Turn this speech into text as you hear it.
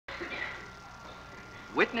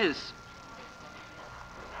Witness,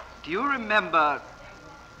 do you remember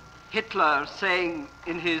Hitler saying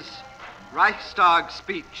in his Reichstag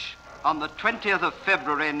speech on the 20th of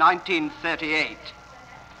February 1938,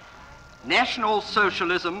 "National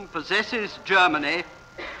Socialism possesses Germany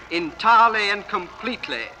entirely and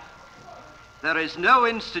completely. There is no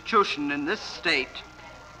institution in this state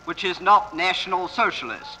which is not National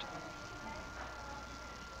Socialist."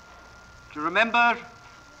 Do you remember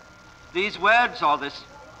these words, or this?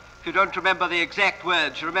 If you don't remember the exact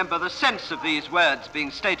words, you remember the sense of these words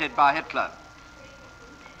being stated by Hitler.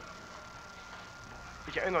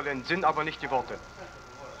 Ich erinnere den Sinn, aber nicht die Worte.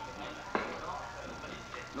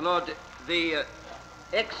 My Lord, the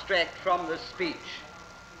extract from the speech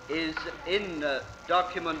is in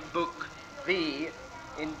document book V,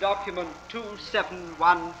 in document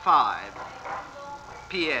 2715,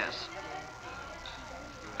 PS.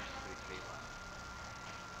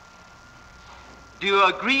 Do you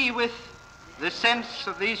agree with the sense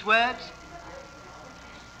of these words?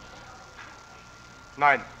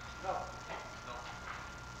 Nein.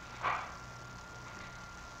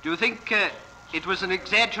 Do you think it was an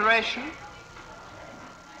exaggeration?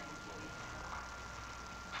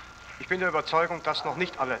 Ich bin der Überzeugung, dass noch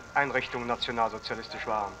nicht alle Einrichtungen nationalsozialistisch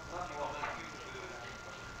waren.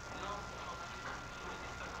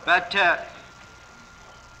 But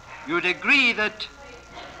you'd agree that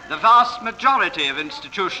the vast majority of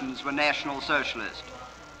institutions were National Socialist.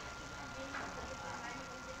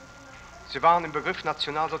 Sie waren im Begriff,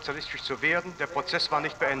 nationalsozialistisch zu werden. Der Prozess war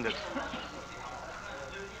nicht beendet.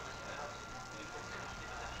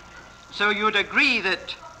 So you'd agree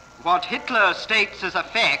that what Hitler states as a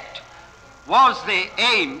fact was the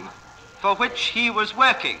aim for which he was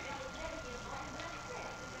working.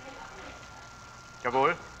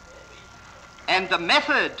 Jawohl. And the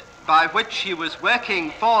method by which he was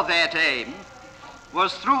working for that aim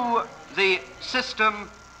was through the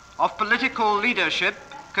system of political leadership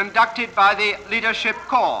conducted by the Leadership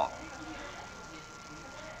Corps.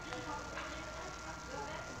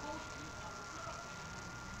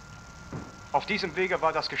 Auf diesem Wege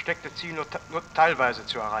war das gesteckte Ziel nur teilweise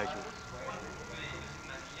zu erreichen.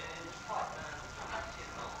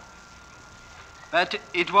 But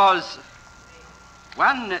it was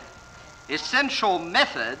one essential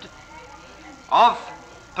method of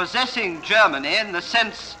possessing Germany in the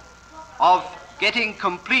sense of getting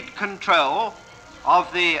complete control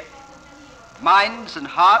of the minds and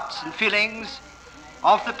hearts and feelings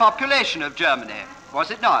of the population of Germany,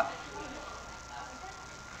 was it not?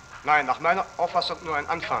 Nein, nach meiner Auffassung nur ein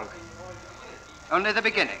Anfang. Only the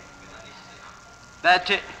beginning.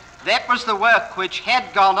 But that was the work which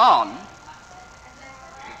had gone on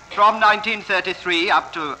from 1933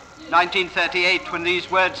 up to 1938 when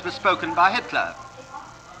these words were spoken by Hitler.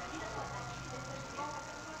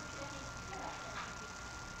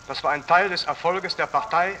 Das war ein Teil des Erfolges der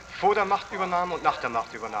Partei vor der Machtübernahme und nach der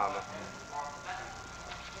Machtübernahme.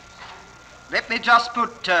 Let me just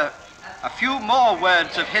put a few more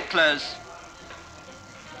words of Hitler's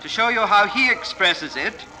to show you how he expresses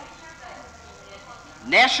it.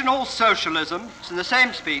 National Socialism, it's in the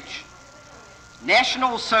same speech,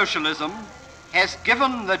 National Socialism has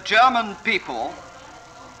given the German people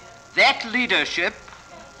that leadership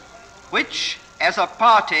which, as a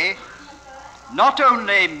party, not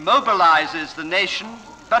only mobilizes the nation,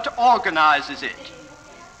 but organizes it.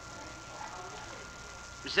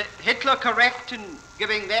 Is Hitler correct in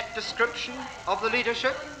giving that description of the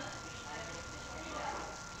leadership?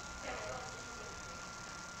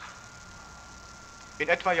 In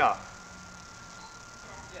etwa ja.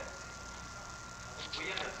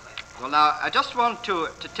 Well, now, I just want to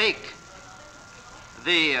take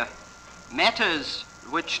the matters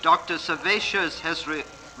which Dr. Servatius has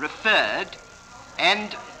referred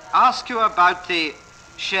and ask you about the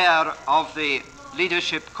share of the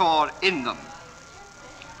Leadership Corps in them.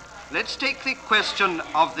 Let's take the question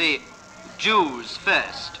of the Jews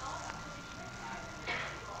first.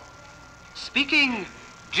 Speaking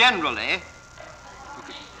generally,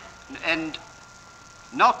 and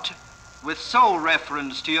not with sole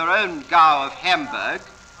reference to your own Gau of Hamburg,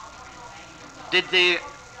 did the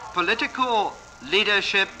political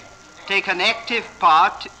leadership take an active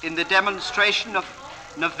part in the demonstration of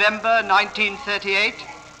November 1938?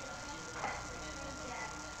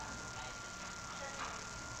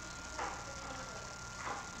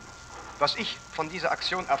 Was ich von dieser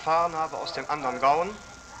Aktion erfahren habe aus dem anderen Gauen,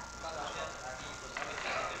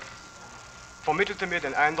 vermittelte mir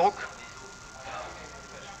den Eindruck,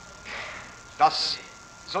 dass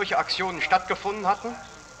solche Aktionen stattgefunden hatten,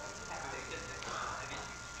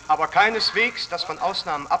 aber keineswegs, das von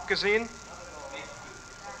Ausnahmen abgesehen,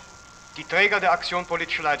 die Träger der Aktion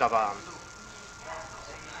politische Leiter waren.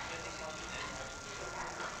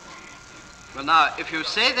 Well, now, if you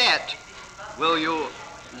say that, will you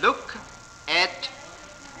look at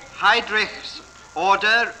Heydrich's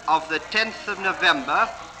order of the 10th of November?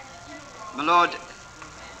 My Lord,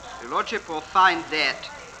 Your Lordship will find that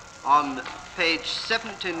on page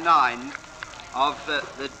 79 of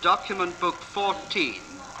the document book 14.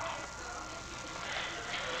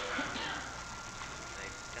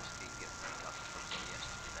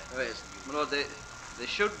 Oh, yes, my Lord, they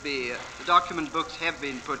should be, the document books have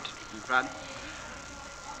been put in front.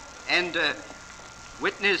 And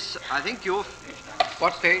witness, I think you've...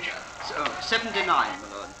 What page? 79, my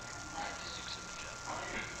Lord.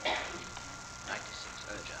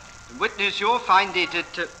 Witness, you'll find it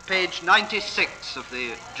at page 96 of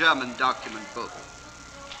the German document book.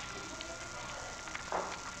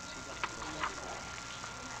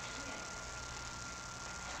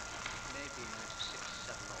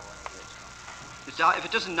 If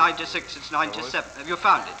it isn't 96, it's 97. Have you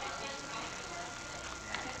found it?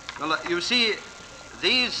 Well, you see,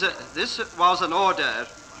 this was an order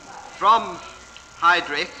from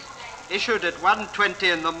Heydrich issued at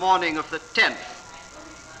 1:20 in the morning of the 10th.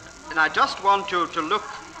 And I just want you to look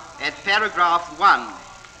at paragraph 1.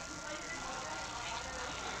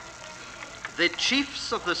 The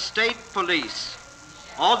chiefs of the state police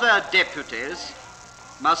or their deputies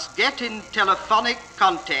must get in telephonic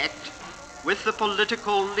contact with the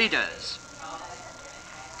political leaders.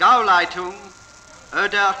 Gauleitung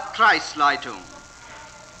oder Kreisleitung,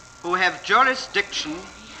 who have jurisdiction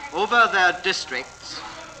over their districts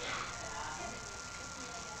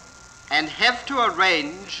and have to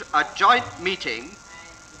arrange a joint meeting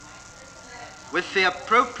with the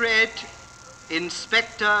appropriate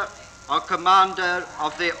inspector or commander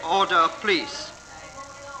of the order of police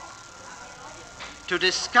to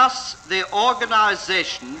discuss the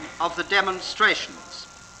organization of the demonstrations.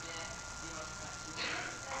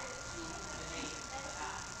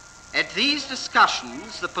 At these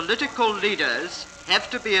discussions, the political leaders have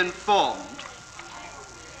to be informed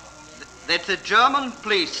that the German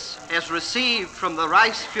police has received from the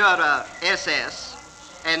Reichsführer SS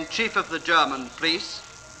and Chief of the German Police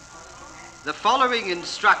the following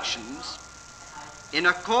instructions, in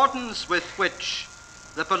accordance with which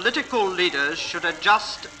the political leaders should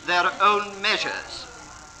adjust their own measures.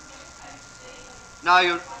 Now,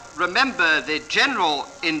 you remember the general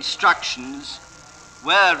instructions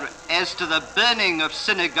were as to the burning of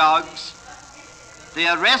synagogues, the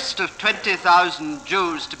arrest of 20,000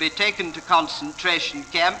 Jews to be taken to concentration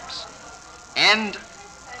camps, and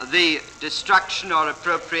the destruction or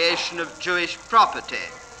appropriation of Jewish property.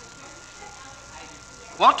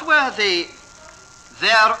 What were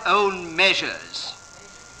their own measures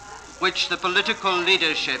which the political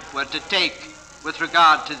leadership were to take with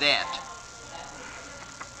regard to that?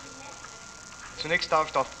 Zunächst darf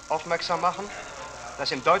ich darauf aufmerksam machen,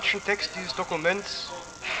 dass im deutschen Text dieses Dokuments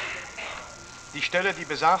die Stelle, die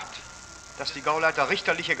besagt, dass die Gauleiter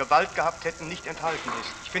richterliche Gewalt gehabt hätten, nicht enthalten ist.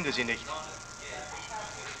 Ich finde sie nicht.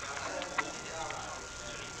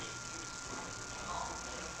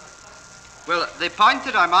 Well, the point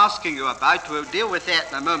that I'm asking you about, we'll deal with that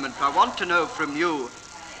in a moment, but I want to know from you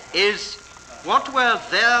is what were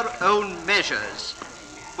their own measures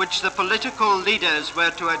which the political leaders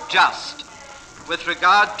were to adjust with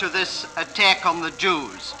regard to this attack on the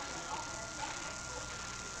Jews?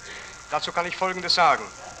 Dazu kann ich Folgendes sagen.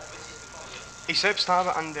 Ich selbst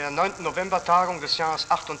habe an der 9. November-Tagung des Jahres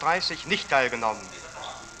 38 nicht teilgenommen.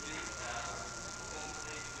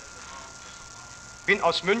 Bin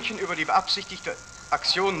aus München über die beabsichtigte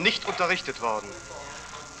Aktion nicht unterrichtet worden,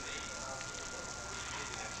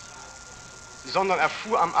 sondern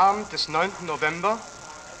erfuhr am Abend des 9. November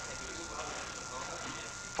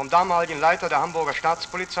vom damaligen Leiter der Hamburger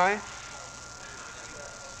Staatspolizei,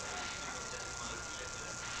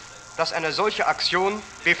 dass eine solche Aktion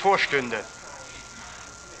bevorstünde.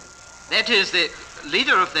 That is, the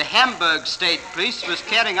leader of the Hamburg State Police was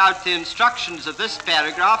carrying out the instructions of this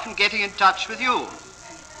paragraph and getting in touch with you.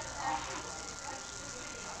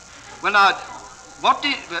 Well, now,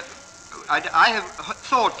 I have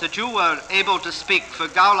thought that you were able to speak for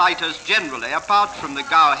Gauleiters generally, apart from the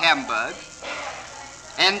Gau Hamburg,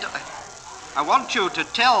 and I want you to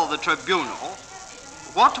tell the tribunal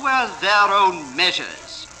what were their own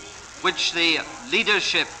measures which the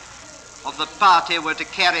leadership of the party were to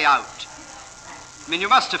carry out. I mean, you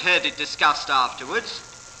must have heard it discussed afterwards.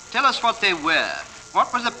 Tell us what they were.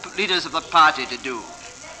 What were the leaders of the party to do?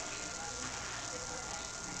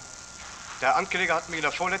 Der Ankläger hat mich in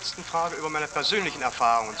der vorletzten Frage über meine persönlichen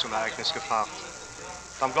Erfahrungen zum Ereignis gefragt.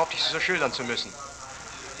 Darum glaubte ich, sie so schildern zu müssen.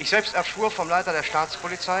 Ich selbst erfuhr vom Leiter der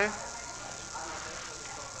Staatspolizei,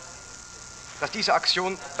 dass diese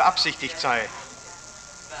Aktion beabsichtigt sei.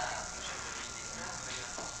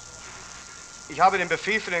 Ich habe den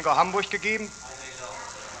Befehl für den Gau Hamburg gegeben.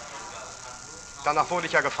 Danach wurde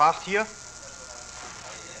ich ja gefragt hier,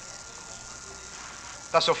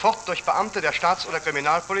 dass sofort durch Beamte der Staats- oder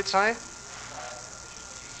Kriminalpolizei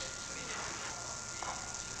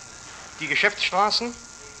die Geschäftsstraßen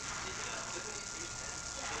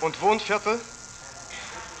und Wohnviertel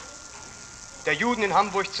der Juden in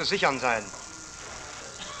Hamburg zu sichern seien.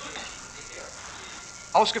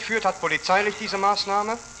 Ausgeführt hat polizeilich diese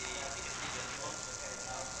Maßnahme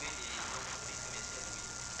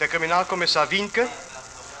der Kriminalkommissar Wienke,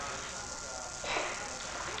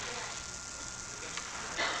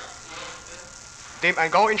 dem ein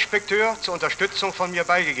Gauinspekteur zur Unterstützung von mir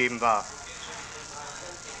beigegeben war.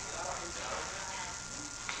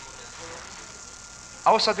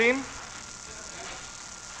 Außerdem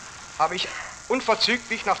habe ich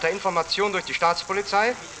unverzüglich nach der Information durch die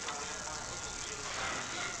Staatspolizei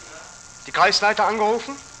die Kreisleiter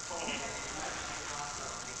angerufen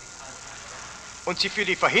und sie für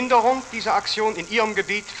die Verhinderung dieser Aktion in ihrem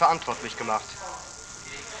Gebiet verantwortlich gemacht.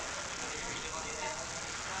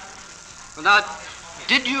 Well, now,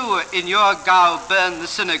 did you in your Gau burn the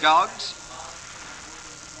synagogues?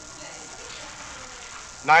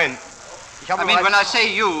 Nein. I mean, when I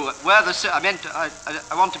say you, were the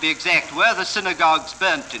I want to be exact. Were the synagogues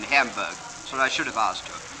burnt in Hamburg? That's what I should have asked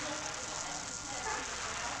you.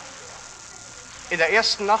 In der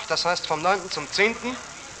ersten Nacht, das heißt vom 9. zum 10.,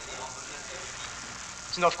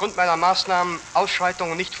 sind aufgrund meiner Maßnahmen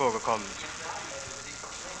Ausschreitungen nicht vorgekommen.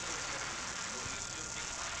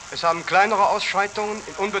 Es haben kleinere Ausschreitungen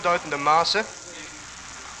in unbedeutendem Maße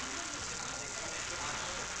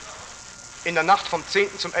in der Nacht vom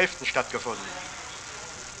 10. zum 11. stattgefunden.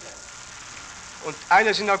 Und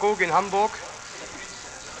eine Synagoge in Hamburg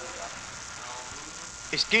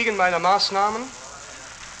ist gegen meine Maßnahmen,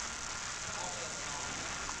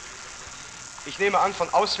 ich nehme an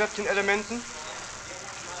von auswärtigen Elementen,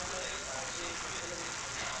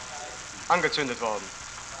 angezündet worden.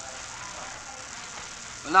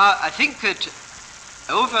 Well, now, I think that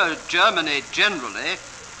over Germany generally,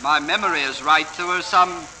 my memory is right, there were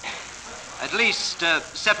some at least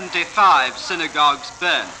 75 synagogues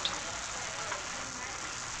burnt.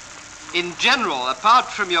 In general, apart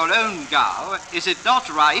from your own Gau, is it not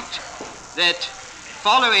right that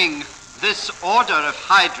following this order of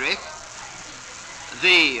Heydrich,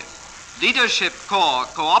 the leadership corps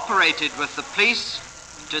cooperated with the police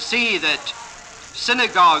to see that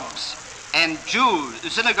synagogues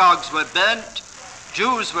were burnt,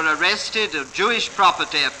 Jews were arrested, Jewish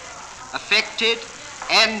property affected,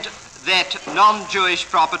 and that non-Jewish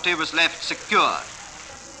property was left secure?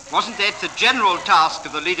 Wasn't that the general task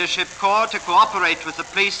of the leadership corps, to cooperate with the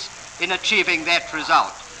police in achieving that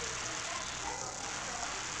result?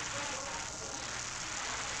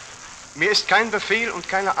 Mir ist kein Befehl und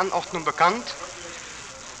keine Anordnung bekannt,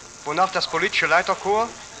 wonach das politische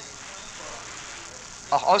Leiterkorps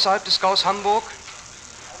auch außerhalb des Gaus Hamburg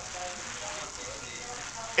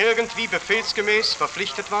irgendwie befehlsgemäß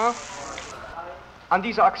verpflichtet war, an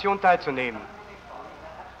dieser Aktion teilzunehmen.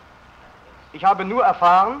 Ich habe nur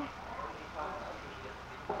erfahren,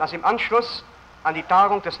 dass im Anschluss an die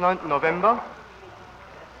Tagung des 9. November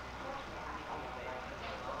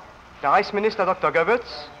der Reichsminister Dr. Goebbels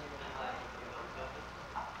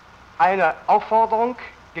eine Aufforderung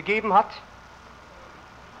gegeben hat,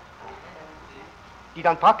 die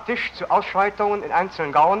dann praktisch zu Ausschreitungen in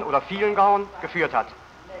einzelnen Gauen oder vielen Gauen geführt hat.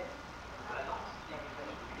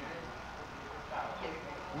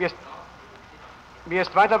 Mir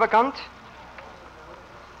ist weiter bekannt,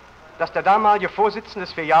 dass der damalige Vorsitzende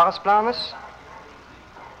des Vierjahresplanes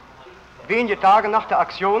wenige Tage nach der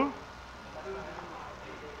Aktion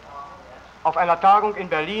auf einer Tagung in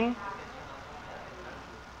Berlin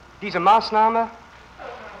diese Maßnahme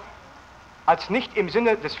als nicht im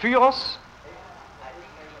Sinne des Führers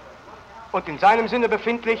und in seinem Sinne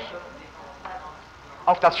befindlich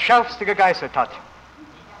auf das Schärfste gegeißelt hat.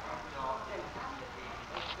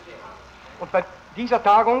 Und bei dieser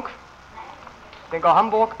Tagung den Gau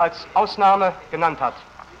Hamburg als Ausnahme genannt hat.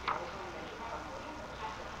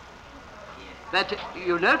 But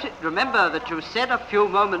you remember that you said a few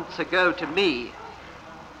moments ago to me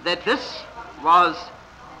that this was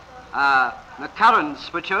an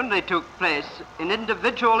occurrence which only took place in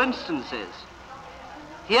individual instances.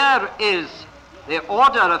 Here is the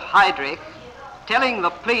order of Heydrich telling the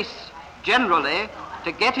police generally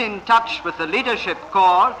to get in touch with the leadership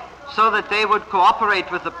corps so that they would cooperate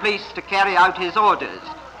with the police to carry out his orders,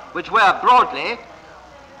 which were broadly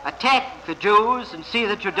attack the Jews and see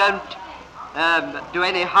that you don't do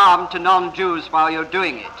any harm to non-Jews while you're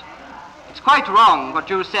doing it. It's quite wrong what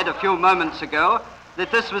you said a few moments ago,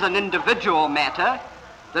 that this was an individual matter.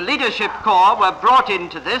 The leadership corps were brought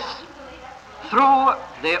into this through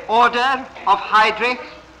the order of Heydrich,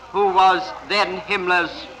 who was then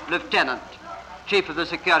Himmler's lieutenant, chief of the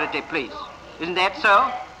security police. Isn't that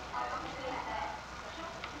so?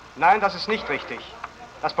 Nein, das ist nicht richtig.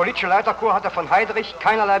 Das politische Leiterkorps hatte von Heydrich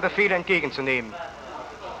keinerlei Befehle entgegenzunehmen.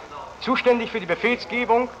 Zuständig für die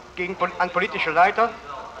Befehlsgebung an politische Leiter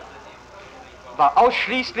war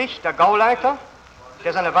ausschließlich der Gauleiter,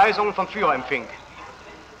 der seine Weisungen vom Führer empfing.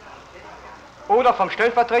 Oder vom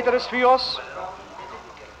Stellvertreter des Führers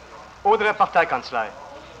oder der Parteikanzlei.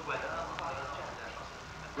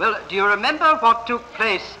 Well, do you remember what took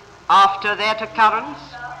place after that occurrence?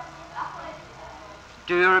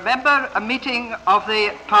 Do you remember a meeting of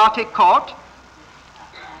the party court?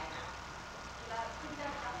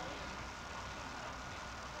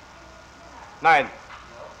 Nein.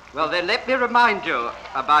 Well, then let me remind you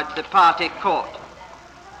about the party court.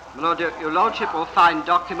 My Lord, your Lordship will find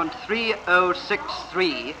document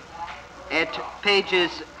 3063 at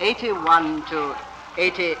pages 81 to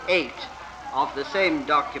 88 of the same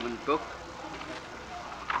document book.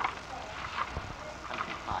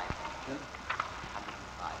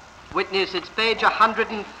 Witness, it's page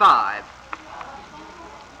 105.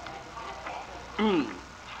 Ich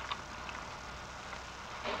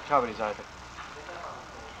habe die Seite.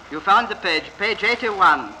 You found the page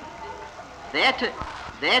 81.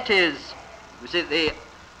 That is, you see,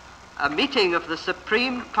 a meeting of the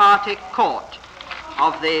Supreme Party Court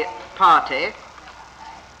of the party,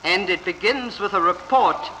 and it begins with a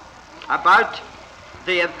report about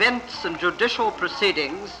the events and judicial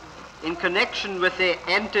proceedings in connection with the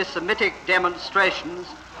anti-Semitic demonstrations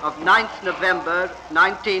of 9th November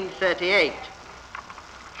 1938.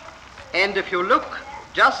 And if you look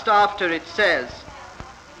just after it says,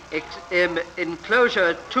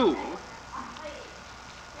 enclosure 2,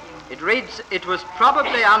 it reads, "It was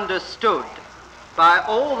probably understood by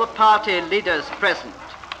all the party leaders present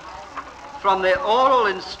from the oral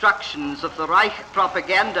instructions of the Reich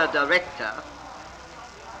propaganda director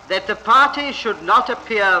that the party should not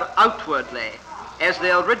appear outwardly as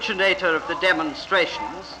the originator of the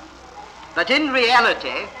demonstrations, but in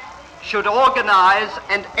reality should organize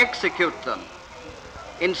and execute them.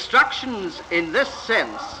 Instructions in this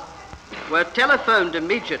sense were telephoned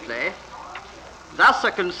immediately, thus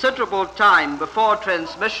a considerable time before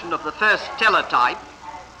transmission of the first teletype,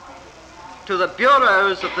 to the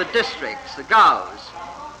bureaus of the districts, the GAUs,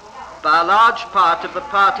 by a large part of the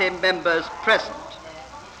party members present."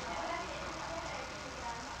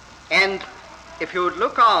 And if you would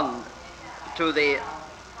look on to the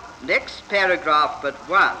next paragraph but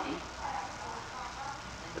one,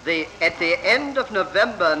 at the end of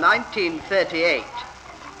November 1938,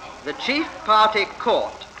 the chief party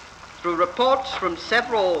court, through reports from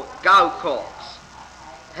several Gau courts,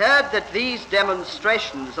 heard that these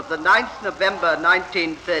demonstrations of the 9th November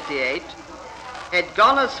 1938 had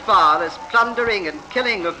gone as far as plundering and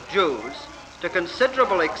killing of Jews to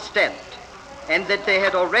considerable extent, and that they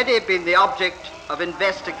had already been the object of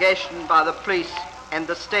investigation by the police and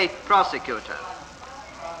the state prosecutor.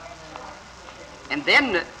 And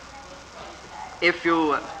then, if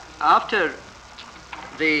you, after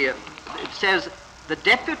it says, "The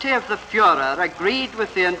deputy of the Führer agreed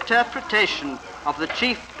with the interpretation of the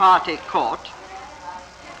chief party court.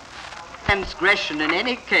 Transgression in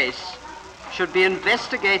any case should be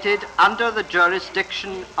investigated under the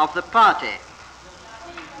jurisdiction of the party.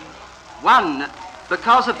 One,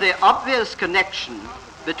 because of the obvious connection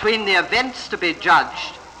between the events to be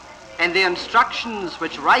judged and the instructions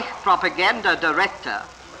which Reich propaganda director,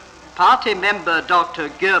 party member Dr.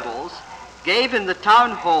 Goebbels, gave in the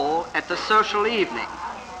town hall at the social evening.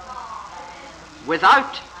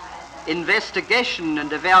 Without investigation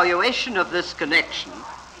and evaluation of this connection,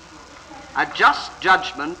 a just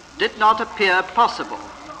judgment did not appear possible.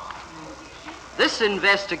 This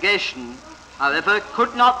investigation, however,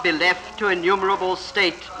 could not be left to innumerable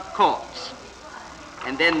state courts."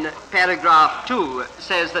 And then paragraph 2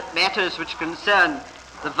 says that matters which concern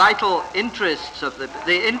the vital interests of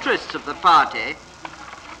the interests of the party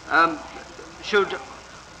should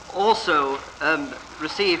also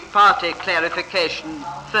receive party clarification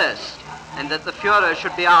first, and that the Führer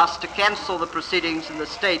should be asked to cancel the proceedings in the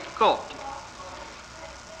state court.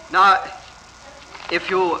 Now, if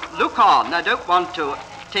you look on, I don't want to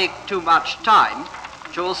take too much time,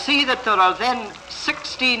 you will see that there are then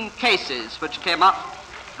 16 cases which came up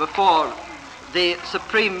before the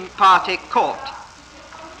Supreme Party Court.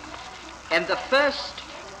 And the first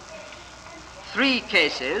 3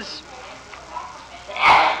 cases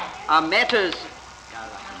are matters...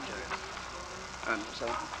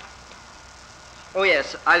 Oh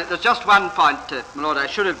yes, there's just one point, my Lord, I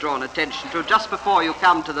should have drawn attention to. Just before you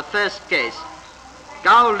come to the first case,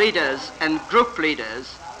 Gau leaders and group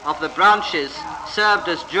leaders of the branches served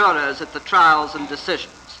as jurors at the trials and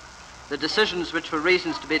decisions. The decisions, which for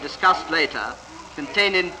reasons to be discussed later,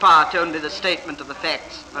 contain in part only the statement of the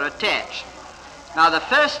facts are attached. Now the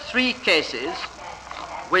first 3 cases,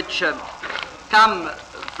 which come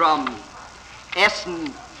from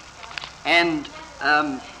Essen and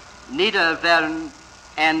Niederwern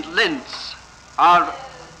and Linz, are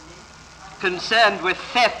concerned with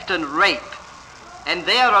theft and rape, and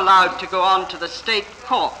they are allowed to go on to the state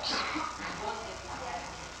courts.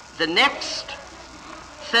 The next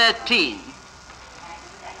 13,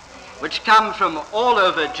 which come from all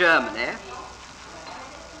over Germany,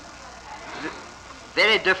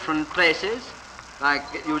 very different places, like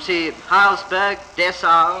you see Hausberg,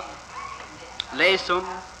 Dessau, Lesum,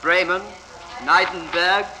 Bremen,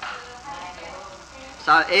 Neidenberg,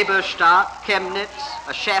 Eberstadt, Chemnitz,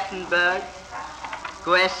 Aschaffenburg,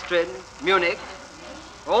 Goestrin, Munich,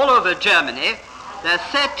 all over Germany, there are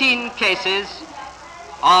 13 cases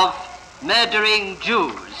of murdering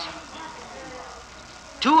Jews.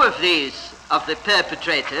 2 of these, of the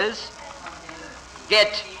perpetrators,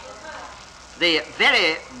 get the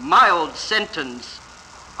very mild sentence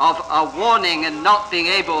of a warning and not being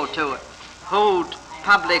able to hold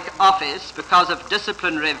public office because of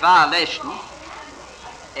disciplinary violation,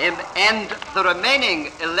 and the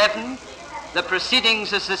remaining 11, the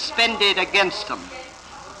proceedings are suspended against them.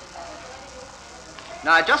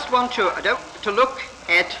 Now I just want you to look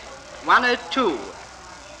at 1 or 2.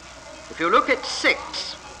 If you look at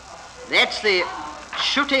 6, that's the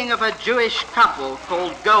shooting of a Jewish couple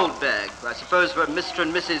called Goldberg. I suppose were Mr.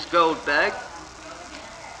 and Mrs. Goldberg.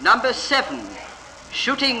 Number 7,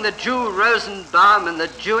 shooting the Jew Rosenbaum and the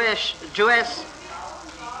Jewess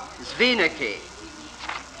Zwinecke.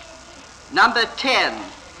 Number 10,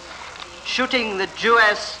 shooting the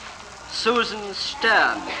Jewess Susan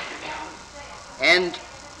Stern. And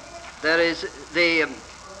there is the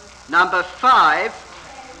number 5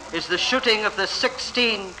 is the shooting of the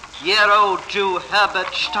 16-year-old Jew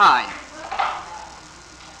Herbert Stein.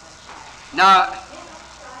 Now,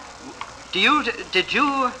 you say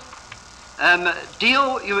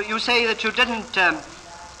that you didn't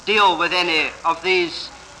deal with any of these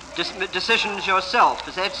decisions yourself,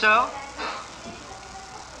 is that so?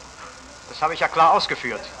 Das habe ich ja klar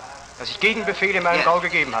ausgeführt, dass ich Gegenbefehle in meinem Gau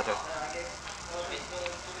gegeben hatte.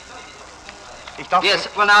 Yes,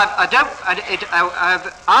 well,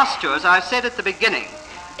 I've asked you, as I said at the beginning,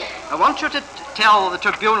 I want you to tell the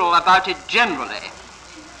tribunal about it generally.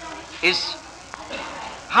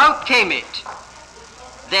 How came it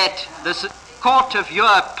that the court of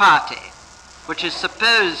your party, which is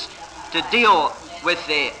supposed to deal with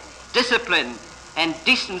the discipline and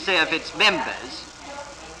decency of its members,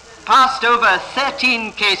 passed over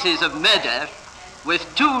 13 cases of murder with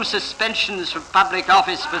 2 suspensions from public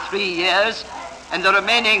office for 3 years, and the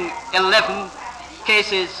remaining 11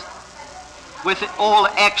 cases with all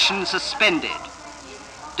action suspended?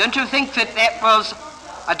 Don't you think that that was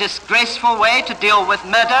a disgraceful way to deal with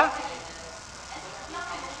murder?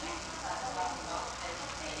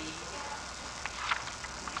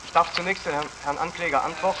 Ich darf zunächst den Herrn Ankläger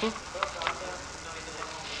antworten,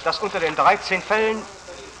 dass unter den 13 Fällen,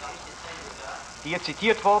 die hier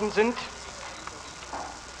zitiert worden sind,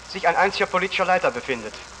 sich ein einziger politischer Leiter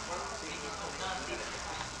befindet.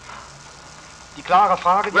 Die klare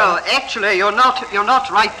Frage... Well, actually, you're not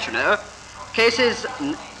right, you know. Cases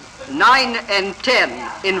 9 and 10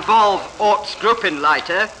 involve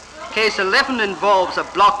Ortsgruppenleiter. Case 11 involves a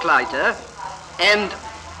Blockleiter. And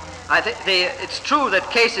I think it's true that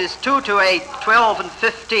cases 2 to 8, 12 and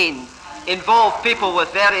 15 involve people with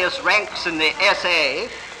various ranks in the SA.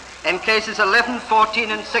 And cases 11,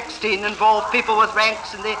 14 and 16 involve people with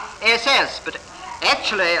ranks in the SS. But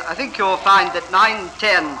actually, I think you'll find that 9,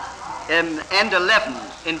 10, and 11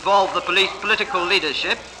 involve the political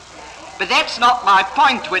leadership. But that's not my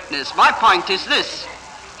point, witness. My point is this.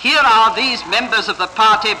 Here are these members of the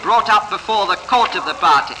party brought up before the court of the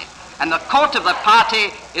party. And the court of the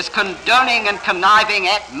party is condoning and conniving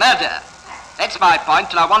at murder. That's my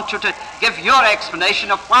point, and I want you to give your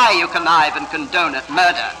explanation of why you connive and condone at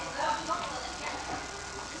murder.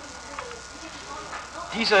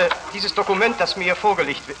 Dieses Dokument, das mir hier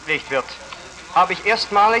vorgelegt wird, habe ich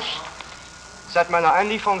erstmalig seit meiner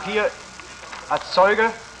Einlieferung hier als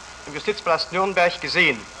Zeuge im Justizpalast Nürnberg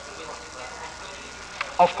gesehen.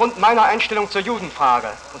 Aufgrund meiner Einstellung zur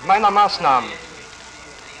Judenfrage und meiner Maßnahmen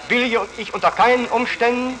billige ich unter keinen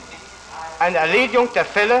Umständen eine Erledigung der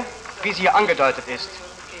Fälle, wie sie hier angedeutet ist,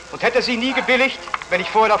 und hätte sie nie gebilligt, wenn ich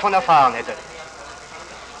vorher davon erfahren hätte.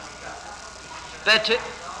 But,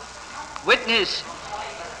 witness,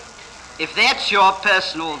 if that's your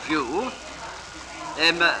personal view,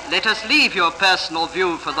 let us leave your personal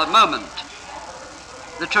view for the moment.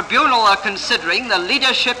 The tribunal are considering the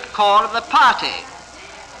leadership corps of the party.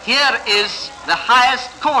 Here is the highest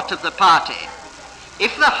court of the party.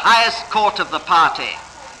 If the highest court of the party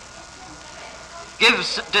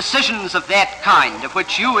gives decisions of that kind, of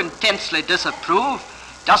which you intensely disapprove,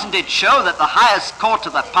 doesn't it show that the highest court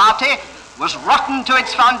of the party was rotten to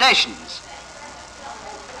its foundations?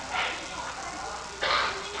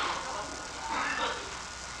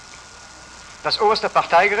 Das oberste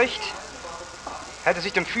Parteigericht hätte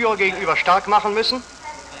sich dem Führer gegenüber stark machen müssen,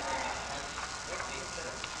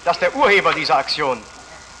 dass der Urheber dieser Aktion,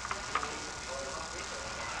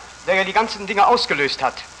 der ja die ganzen Dinge ausgelöst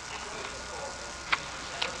hat,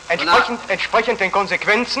 entsprechend den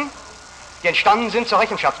Konsequenzen, die entstanden sind, zur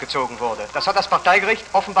Rechenschaft gezogen wurde. Das hat das Parteigericht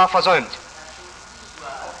offenbar versäumt.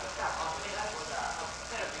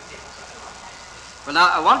 Well, now,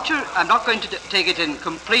 I'm not going to take it in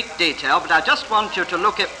complete detail, but I just want you to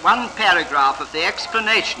look at one paragraph of the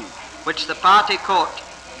explanation which the party court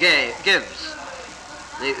gives.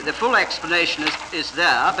 The full explanation is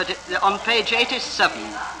there, but on page 87,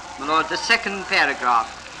 my lord, the second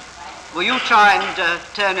paragraph. Will you try and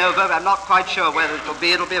turn over? I'm not quite sure whether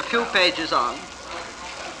it'll be a few pages on.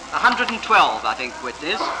 112, I think,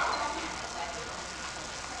 witness.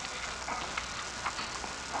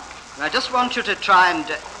 I just want you to try and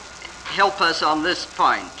help us on this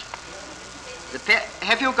point.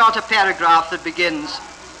 Have you got a paragraph that begins,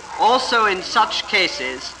 also in such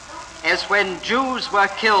cases as when Jews were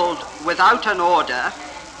killed without an order,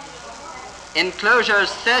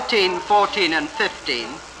 enclosures 13, 14 and 15,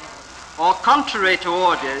 or contrary to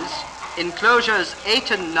orders, enclosures 8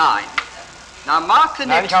 and 9. Now mark the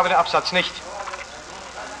Nein, next... ich habe den Absatz nicht.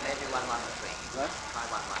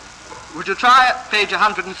 Would you try page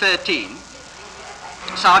 113?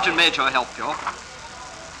 Sergeant Major will help you.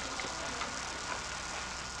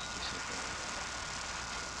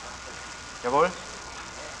 Jawohl.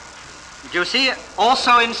 Do you see?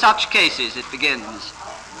 Also in such cases, it begins,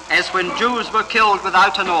 as when Jews were killed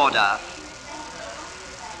without an order.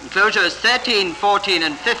 Enclosures 13, 14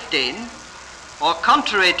 and 15, or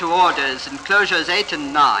contrary to orders, enclosures 8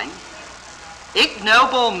 and 9,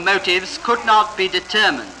 ignoble motives could not be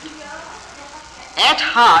determined. At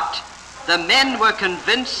heart, the men were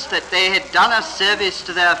convinced that they had done a service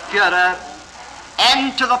to their Führer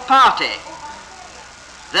and to the party.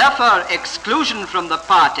 Therefore, exclusion from the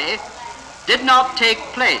party did not take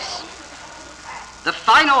place. The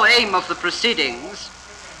final aim of the proceedings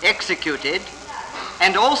executed,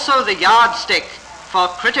 and also the yardstick for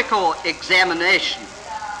critical examination,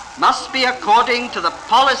 must be according to the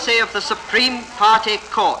policy of the Supreme Party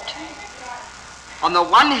Court. On the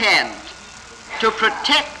one hand, to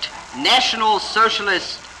protect National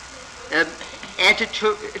Socialist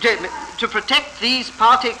attitude, to protect these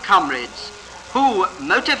party comrades who,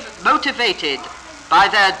 motivated by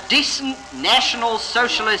their decent National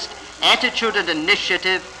Socialist attitude and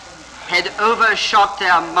initiative, had overshot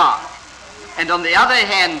their mark, and on the other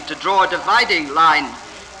hand, to draw a dividing line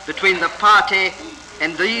between the party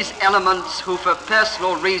and these elements who, for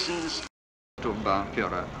personal reasons,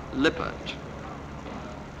 Führer Lippert.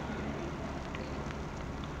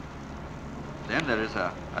 Then there is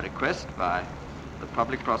a request by the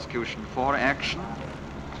public prosecution for action.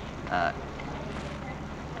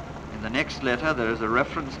 In the next letter, there is a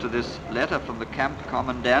reference to this letter from the camp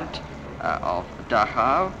commandant of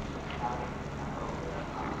Dachau,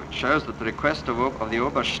 which shows that the request of the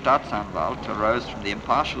Oberstaatsanwalt arose from the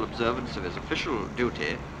impartial observance of his official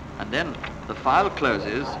duty, and then the file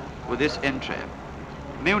closes with this entry.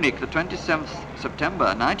 Munich, the 27th September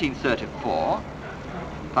 1934,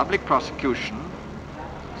 public prosecution.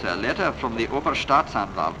 It's a letter from the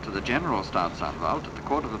Oberstaatsanwalt to the General Staatsanwalt at the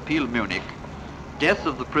Court of Appeal, Munich. Death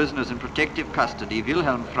of the prisoners in protective custody,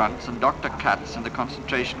 Wilhelm Franz and Dr. Katz, in the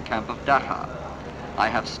concentration camp of Dachau. I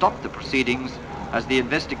have stopped the proceedings as the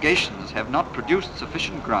investigations have not produced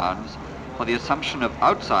sufficient grounds for the assumption of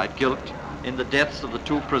outside guilt in the deaths of the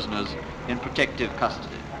two prisoners in protective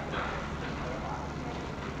custody.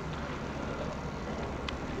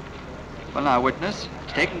 Well, now, witness,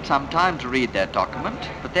 it's taken some time to read that document,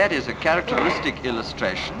 but that is a characteristic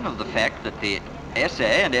illustration of the fact that the SA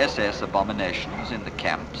and SS abominations in the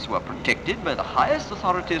camps were protected by the highest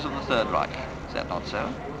authorities of the Third Reich. Is that not so?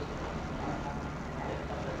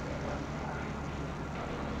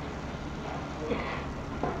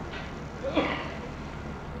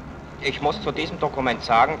 Ich muss zu diesem Dokument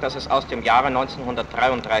sagen, dass es aus dem Jahre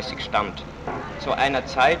 1933 stammt. Zu einer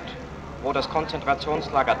Zeit, wo das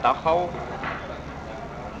Konzentrationslager Dachau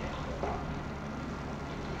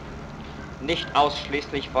nicht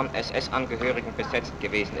ausschließlich von SS-Angehörigen besetzt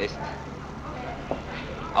gewesen ist.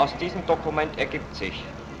 Aus diesem Dokument ergibt sich,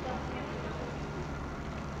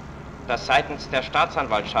 dass seitens der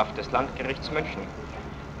Staatsanwaltschaft des Landgerichts München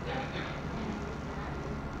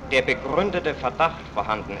der begründete Verdacht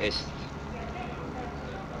vorhanden ist,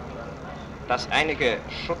 dass einige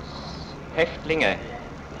Schutzhäftlinge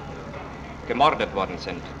gemordet worden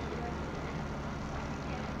sind.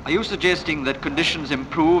 Are you suggesting that conditions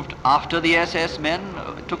improved after the SS men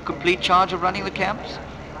took complete charge of running the camps?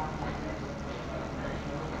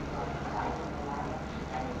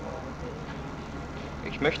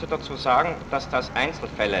 Ich möchte dazu sagen, dass das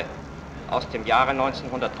Einzelfälle aus dem Jahre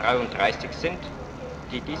 1933 sind,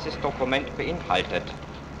 die dieses Dokument beinhaltet,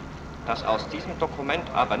 dass aus diesem Dokument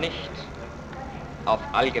aber nicht auf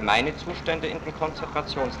allgemeine Zustände in den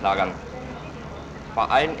Konzentrationslagern,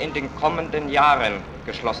 vor allem in den kommenden Jahren,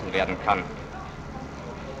 geschlossen werden kann.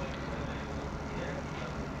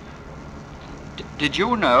 Did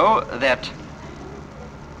you know that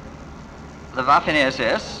the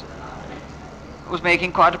Waffen-SS was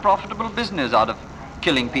making quite a profitable business out of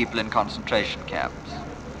killing people in concentration camps?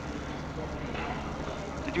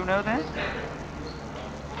 Did you know that?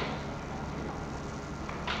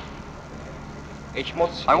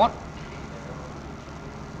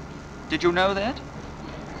 Did you know that?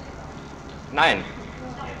 Nein.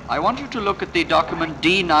 I want you to look at the document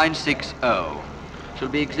D960. It will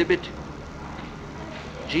be exhibit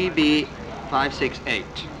GB 568.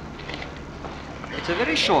 It's a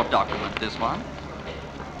very short document, this one.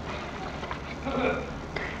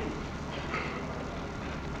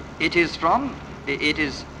 It is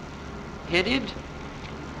headed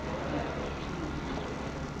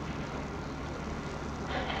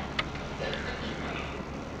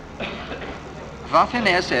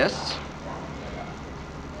Waffen-SS,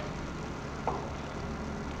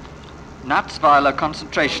 Natzweiler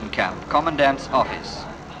concentration camp, Commandant's office,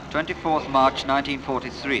 24th March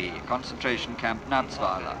 1943, concentration camp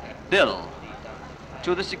Natzweiler. Bill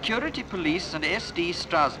to the security police and SD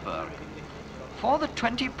Strasbourg for the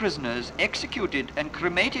 20 prisoners executed and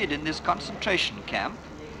cremated in this concentration camp,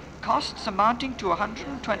 costs amounting to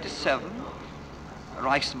 127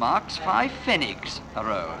 Reichsmarks, 5 pfennigs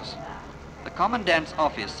arose. The Commandant's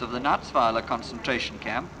office of the Natzweiler concentration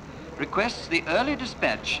camp requests the early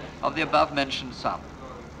dispatch of the above-mentioned sum.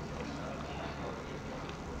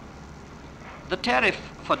 The tariff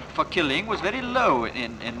for killing was very low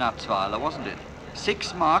in Natzweiler, wasn't it?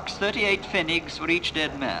 6 marks, 38 pfennigs for each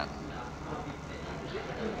dead man.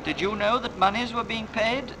 Did you know that monies were being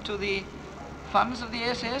paid to the funds of the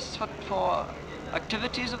SS for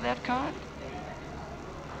activities of that kind?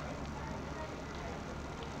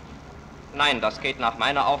 Nein, das geht nach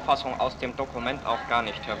meiner Auffassung aus dem Dokument auch gar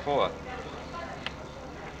nicht hervor.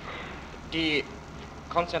 Die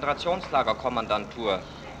Konzentrationslagerkommandantur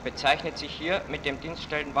bezeichnet sich hier mit dem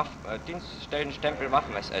Dienststellenstempel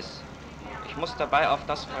Waffen-SS. Ich muss dabei auf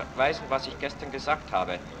das verweisen, was ich gestern gesagt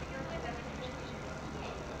habe.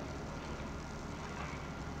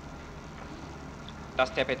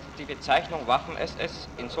 Dass die Bezeichnung Waffen-SS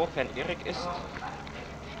insofern irrig ist,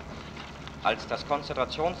 als das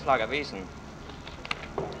Konzentrationslagerwesen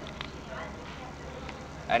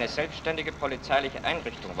eine selbstständige polizeiliche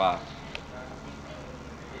Einrichtung war.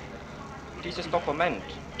 Dieses Dokument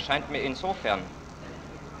scheint mir insofern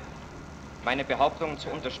meine Behauptungen zu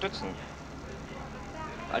unterstützen,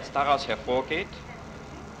 als daraus hervorgeht,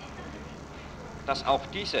 dass auch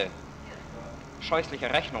diese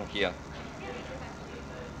scheußliche Rechnung hier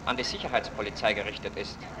an die Sicherheitspolizei gerichtet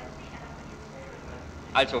ist.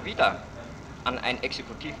 Also wieder an ein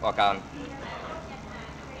Exekutivorgan.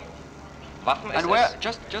 Waffen-SS... And where,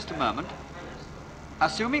 just a moment,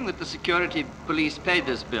 assuming that the security police paid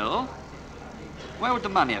this bill, where would the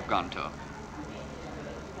money have gone to?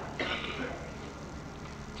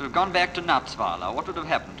 To have gone back to Natzweiler, what would have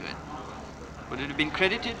happened to it? Would it have been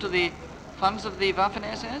credited to the funds of the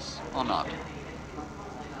Waffen-SS or not?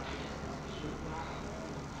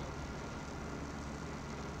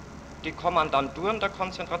 Die Kommandanturen der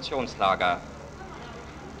Konzentrationslager,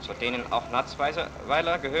 zu denen auch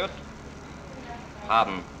Natzweiler gehört,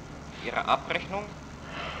 haben ihre Abrechnung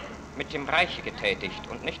mit dem Reiche getätigt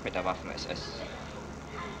und nicht mit der Waffen-SS.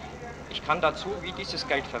 Ich kann dazu, wie dieses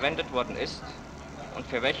Geld verwendet worden ist und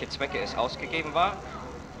für welche Zwecke es ausgegeben war,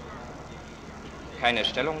 keine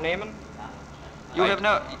Stellung nehmen. You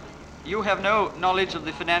have no knowledge of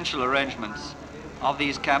the financial arrangements of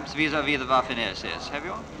these camps vis-à-vis the Waffen-SS, have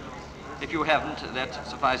you? If you haven't, that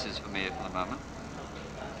suffices for me for the moment.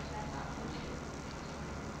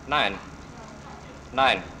 Nein,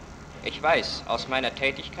 nein. Ich weiß aus meiner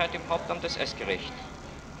Tätigkeit im Hauptamt des S-Gericht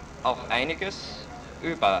auch einiges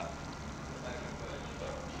über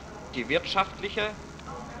die wirtschaftliche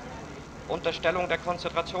Unterstellung der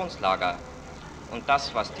Konzentrationslager. Und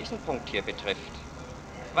das, was diesen Punkt hier betrifft,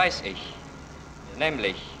 weiß ich,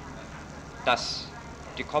 nämlich, dass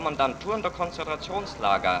die Kommandanturen der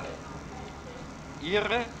Konzentrationslager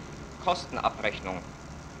ihre Kostenabrechnung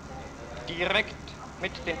direkt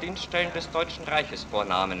mit den Dienststellen des Deutschen Reiches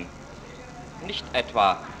vornahmen, nicht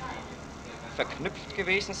etwa verknüpft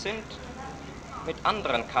gewesen sind mit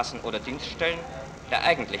anderen Kassen oder Dienststellen der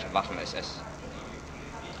eigentlichen Waffen-SS.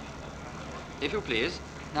 If you please.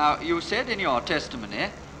 Now, you said in your testimony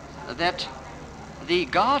that the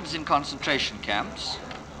guards in concentration camps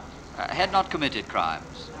had not committed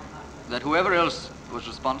crimes, that whoever else was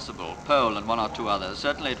responsible, Pole and one or two others,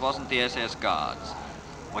 certainly it wasn't the SS guards.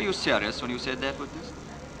 Were you serious when you said that, witness?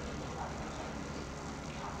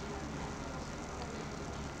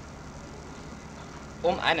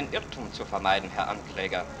 Um einen Irrtum zu vermeiden, Herr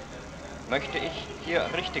Ankläger, möchte ich hier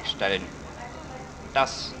richtigstellen,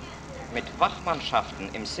 dass mit Wachmannschaften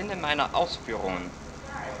im Sinne meiner Ausführungen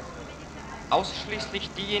ausschließlich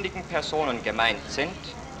diejenigen Personen gemeint sind,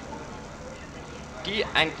 die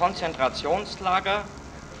ein Konzentrationslager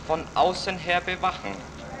von außen her bewachen.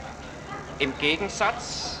 Im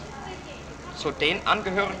Gegensatz zu den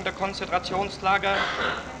Angehörigen der Konzentrationslager,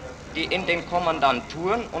 die in den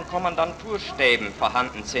Kommandanturen und Kommandanturstäben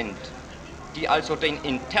vorhanden sind, die also den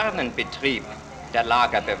internen Betrieb der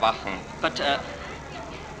Lager bewachen.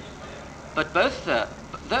 But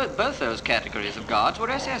both those categories of guards were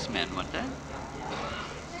SS men, weren't they?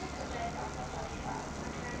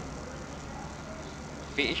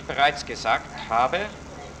 Wie ich bereits gesagt habe,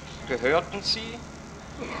 gehörten sie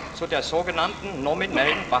zu der sogenannten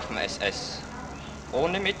nominellen Waffen-SS,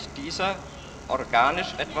 ohne mit dieser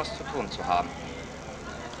organisch etwas zu tun zu haben.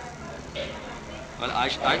 Well,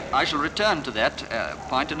 I shall return to that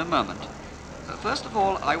point in a moment. First of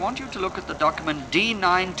all, I want you to look at the document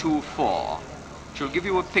D924, which will give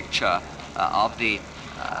you a picture of the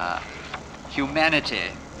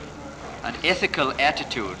humanity and ethical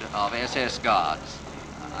attitude of SS guards.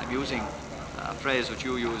 I'm using a phrase which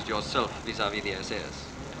you used yourself vis-à-vis the SS.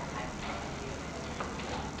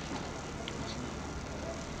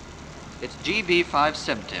 It's GB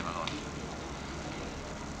 570, my lord.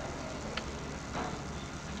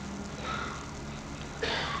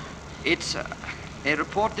 It's a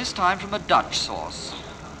report this time from a Dutch source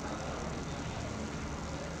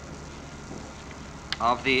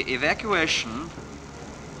of the evacuation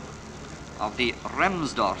of the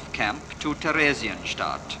Remsdorf camp to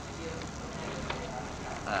Theresienstadt.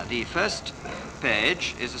 The first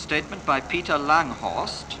page is a statement by Peter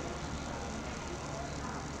Langhorst,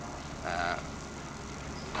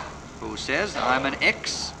 who says, "I'm an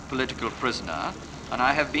ex-political prisoner and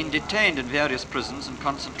I have been detained in various prisons and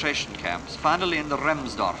concentration camps, finally in the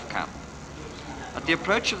Remsdorf camp. At the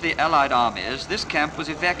approach of the Allied armies, this camp was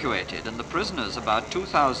evacuated and the prisoners, about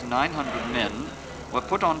 2,900 men, were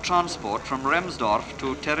put on transport from Remsdorf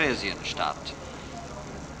to Theresienstadt.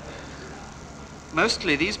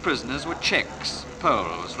 Mostly these prisoners were Czechs,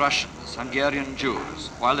 Poles, Russians, Hungarian Jews,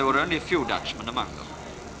 while there were only a few Dutchmen among them.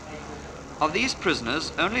 Of these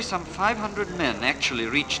prisoners, only some 500 men actually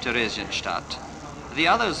reached Theresienstadt. The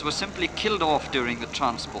others were simply killed off during the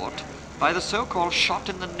transport by the so-called shot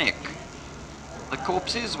in the neck. The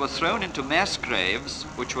corpses were thrown into mass graves,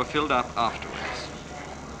 which were filled up afterwards."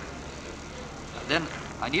 Then,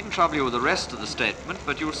 I needn't trouble you with the rest of the statement,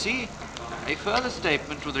 but you'll see a further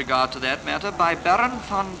statement with regard to that matter by Baron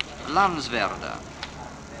von Lansverde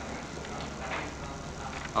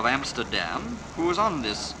of Amsterdam, who was on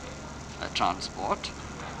this transport,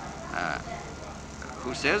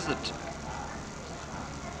 who says that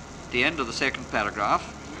at the end of the second paragraph,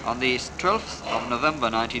 on the 12th of November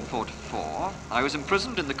 1944, I was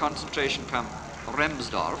imprisoned in the concentration camp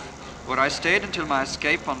Remsdorf, where I stayed until my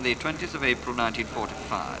escape on the 20th of April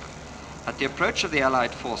 1945. At the approach of the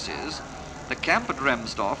Allied forces, the camp at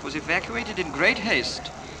Remsdorf was evacuated in great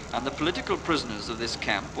haste, and the political prisoners of this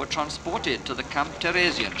camp were transported to the camp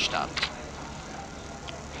Theresienstadt.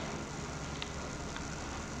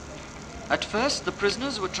 At first, the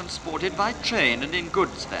prisoners were transported by train and in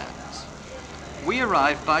goods vans. We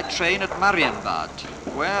arrived by train at Marienbad,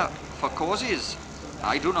 where, for causes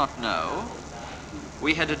I do not know,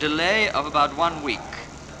 we had a delay of about 1 week.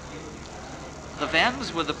 The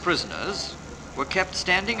vans with the prisoners were kept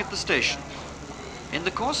standing at the station. In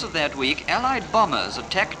the course of that week, Allied bombers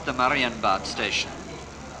attacked the Marienbad station,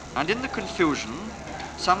 and in the confusion,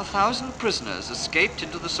 some 1,000 prisoners escaped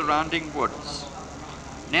into the surrounding woods.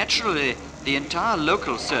 Naturally, the entire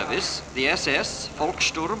local service, the SS,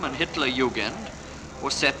 Volkssturm and Hitlerjugend,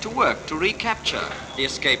 was set to work to recapture the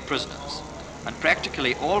escaped prisoners. And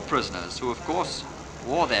practically all prisoners, who of course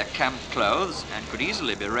wore their camp clothes and could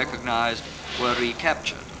easily be recognized, were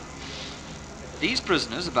recaptured. These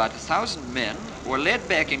prisoners, about 1,000 men, were led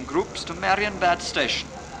back in groups to Marienbad station,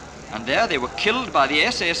 and there they were killed by the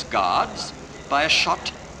SS guards by a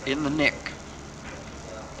shot in the neck.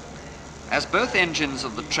 As both engines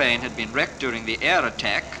of the train had been wrecked during the air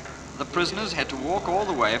attack, the prisoners had to walk all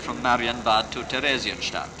the way from Marienbad to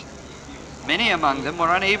Theresienstadt. Many among them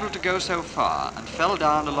were unable to go so far and fell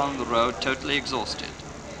down along the road totally exhausted.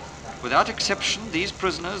 Without exception, these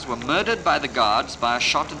prisoners were murdered by the guards by a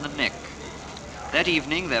shot in the neck. That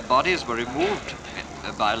evening, their bodies were removed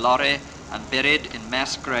by lorry and buried in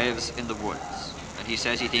mass graves in the woods. And he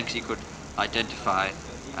says he thinks he could identify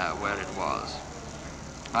where it was.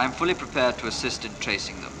 I am fully prepared to assist in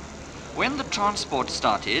tracing them. When the transport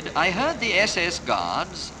started, I heard the SS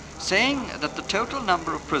guards saying that the total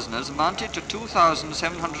number of prisoners amounted to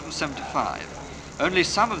 2,775. Only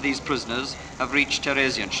some of these prisoners have reached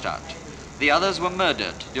Theresienstadt. The others were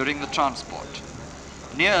murdered during the transport.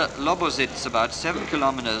 Near Lobositz, about 7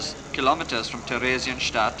 kilometers from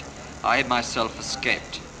Theresienstadt, I myself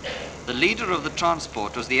escaped. The leader of the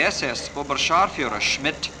transport was the SS Oberscharführer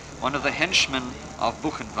Schmidt, one of the henchmen of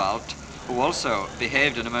Buchenwald, who also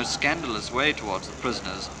behaved in a most scandalous way towards the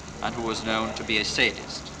prisoners and who was known to be a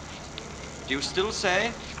sadist. Do you still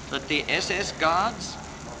say that the SS guards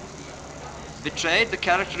betrayed the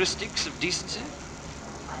characteristics of decency?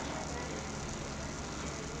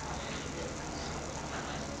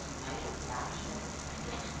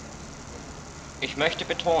 Ich möchte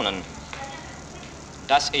betonen,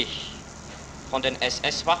 dass ich von den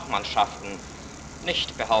SS-Wachmannschaften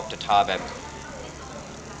nicht behauptet habe,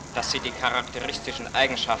 dass sie die charakteristischen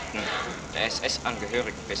Eigenschaften der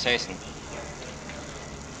SS-Angehörigen besäßen.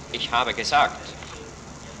 Ich habe gesagt,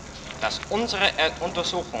 dass unsere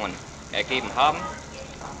Untersuchungen ergeben haben,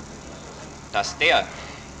 dass der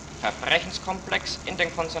Verbrechenskomplex in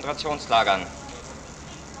den Konzentrationslagern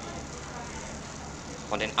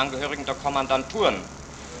von den Angehörigen der Kommandanturen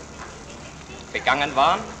begangen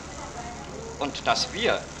waren und dass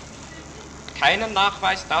wir keinen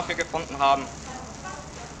Nachweis dafür gefunden haben,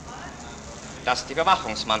 dass die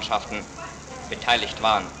Bewachungsmannschaften beteiligt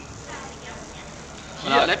waren.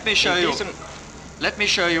 Now, let me show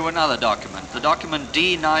you another document, the document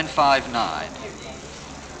D959.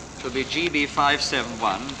 It will be GB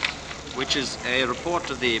 571, which is a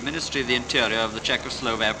report of the Ministry of the Interior of the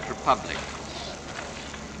Czechoslovak Republic.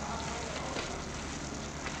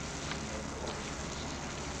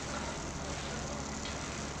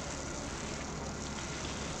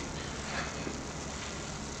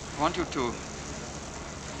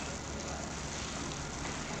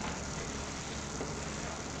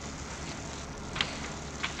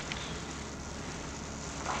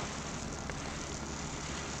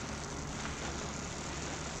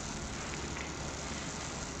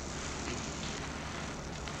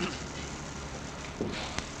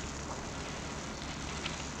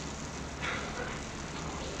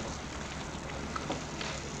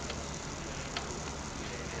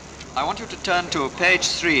 I want you to turn to page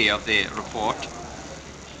 3 of the report.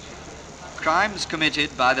 Crimes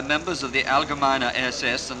committed by the members of the Allgemeine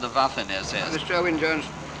SS and the Waffen-SS. Mr. Owen-Jones,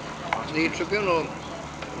 the tribunal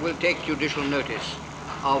will take judicial notice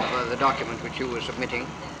of the document which you were submitting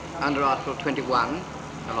under Article 21.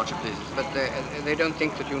 Your Lordship pleases. But they don't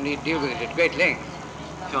think that you need deal with it at great length.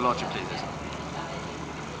 Your Lordship pleases.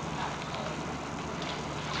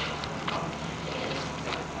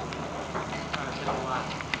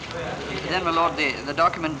 Then, my Lord, the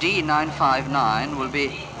document D959 will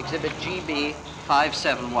be Exhibit GB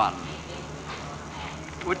 571.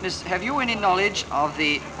 Witness, have you any knowledge of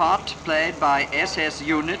the part played by SS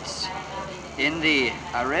units in the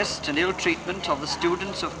arrest and ill treatment of the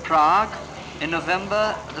students of Prague in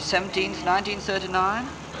November the 17th, 1939?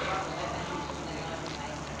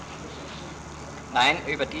 Nein,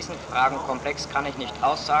 über diesen Fragenkomplex kann ich nicht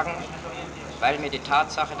aussagen, weil mir die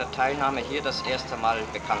Tatsache der Teilnahme hier das erste Mal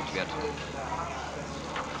bekannt wird.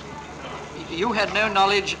 you had no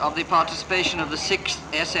knowledge of the participation of the 6th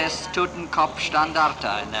SS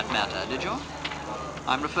Totenkopf-Standarte in that matter, did you?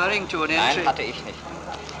 I'm referring to an entry... Nein, hatte ich nicht.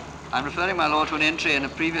 I'm referring, my lord, to an entry in a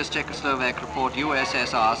previous Czechoslovak report,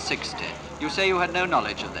 USSR 60. You say you had no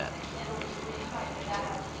knowledge of that.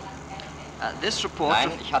 This report...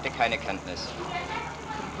 Nein, ich hatte keine Kenntnis.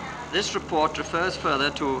 This report refers further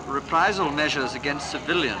to reprisal measures against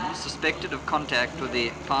civilians suspected of contact with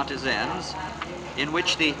the partisans in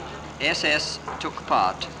which the SS took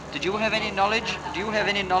part. Did you have any knowledge? Do you have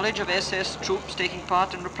any knowledge of SS troops taking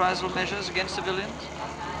part in reprisal measures against civilians?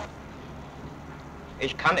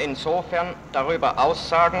 Ich kann insofern darüber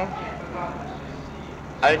aussagen,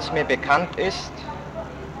 als mir bekannt ist,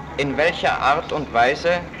 in welcher Art und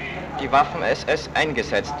Weise die Waffen-SS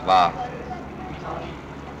eingesetzt war.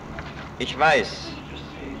 Ich weiß,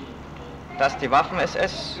 dass die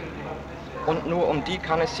Waffen-SS, und nur um die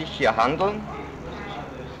kann es sich hier handeln,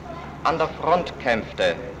 an der Front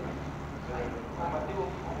kämpfte.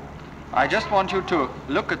 I just want you to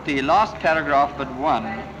look at the last paragraph but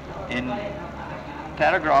one in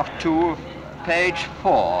paragraph 2, page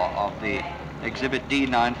 4 of the exhibit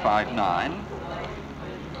D959.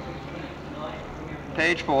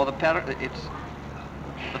 Page 4, it's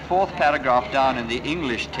the fourth paragraph down in the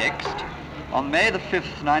English text. On May the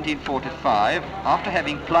 5th, 1945, after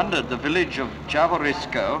having plundered the village of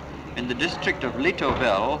Javorisko in the district of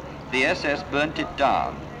Litovel, the SS burnt it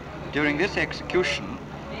down. During this execution,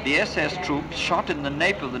 the SS troops shot in the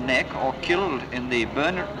nape of the neck or killed in the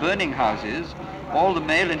burning houses all the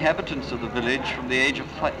male inhabitants of the village from the age of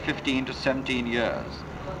 15 to 17 years.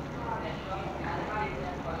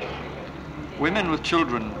 Women with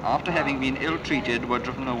children, after having been ill-treated, were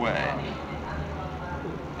driven away.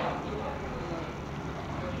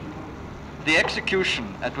 The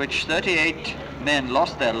execution at which 38 men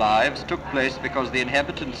lost their lives took place because the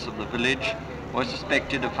inhabitants of the village were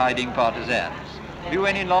suspected of hiding partisans. Have you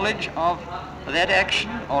any knowledge of that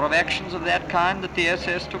action or of actions of that kind that the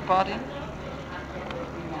SS took part in?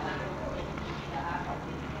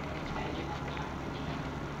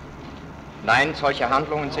 Nein, solche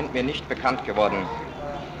Handlungen sind mir nicht bekannt geworden.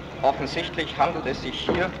 Offensichtlich handelt es sich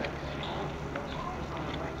hier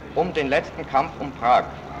um den letzten Kampf um Prag.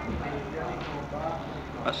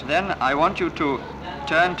 So then I want you to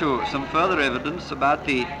turn to some further evidence about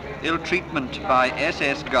the ill treatment by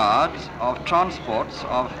SS guards of transports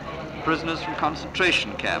of prisoners from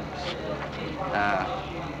concentration camps.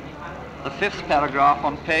 The fifth paragraph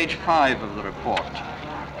on page 5 of the report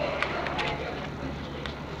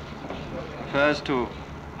refers to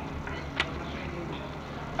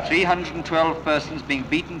 312 persons being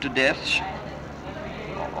beaten to death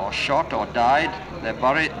or shot or died. Their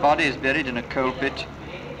bodies buried in a coal pit,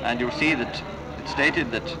 and you'll see that it's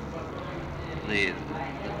stated that the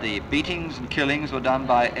beatings and killings were done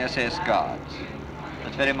by SS guards.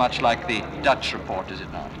 That's very much like the Dutch report, is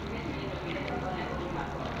it not?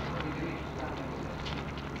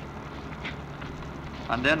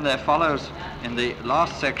 And then there follows, in the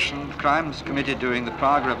last section, crimes committed during the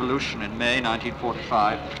Prague Revolution in May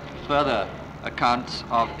 1945, further accounts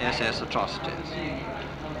of SS atrocities.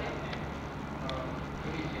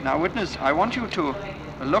 Now, witness, I want you to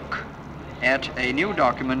look at a new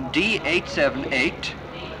document, D878,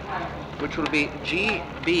 which will be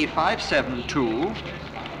GB572,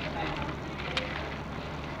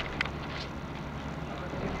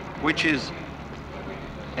 which is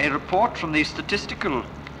a report from the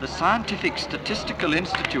Scientific Statistical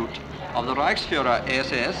Institute of the Reichsführer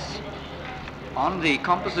SS on the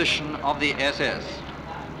composition of the SS.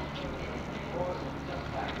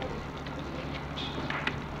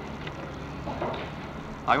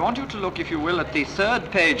 I want you to look, if you will, at the third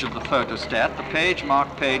page of the photostat, the page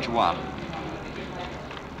marked page 1.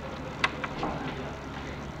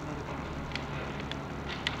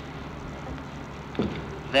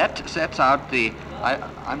 That sets out the...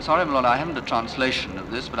 I'm sorry, my lord, I haven't a translation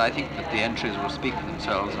of this, but I think that the entries will speak for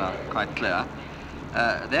themselves and are quite clear.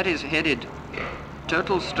 That is headed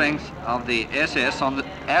total strength of the SS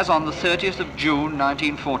as on the 30th of June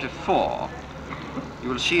 1944. You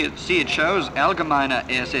will see it shows Allgemeine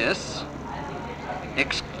SS,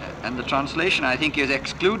 and the translation, I think, is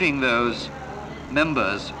excluding those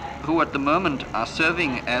members who at the moment are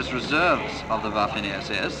serving as reserves of the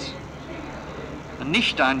Waffen-SS.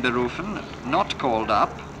 Nicht einberufen, not called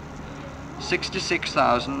up,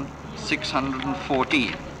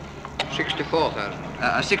 66,614.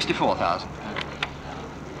 64,000. 64,000.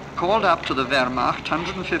 Called up to the Wehrmacht,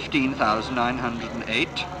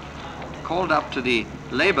 115,908. Called up to the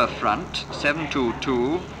Labour Front,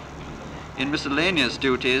 722. In miscellaneous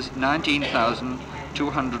duties, 19,000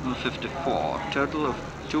 254, total of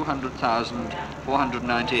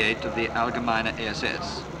 200,498 of the Allgemeine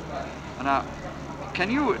SS. Now, can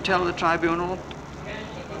you tell the tribunal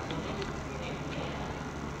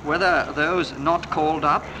whether those not called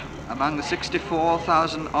up among the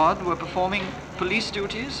 64,000 odd were performing police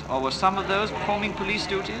duties, or were some of those performing police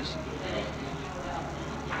duties?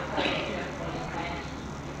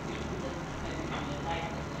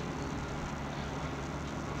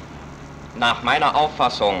 Nach meiner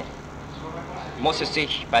Auffassung muss es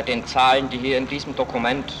sich bei den Zahlen, die hier in diesem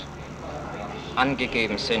Dokument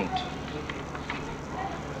angegeben sind,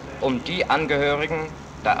 um die Angehörigen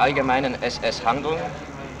der allgemeinen SS handeln,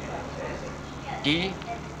 die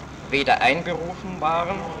weder einberufen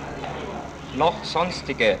waren, noch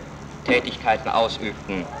sonstige Tätigkeiten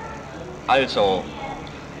ausübten. Also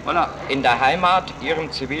in der Heimat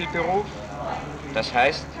ihrem Zivilberuf, das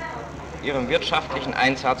heißt ihrem wirtschaftlichen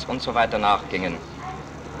Einsatz und so weiter nachgingen.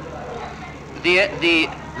 The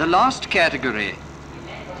last category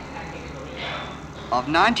of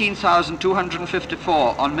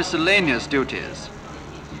 19,254 on miscellaneous duties,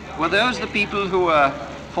 were those the people who were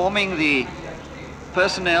forming the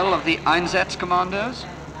personnel of the Einsatzkommandos?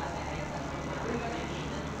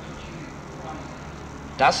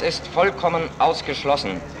 Das ist vollkommen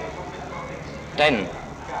ausgeschlossen, denn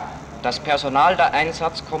das Personal der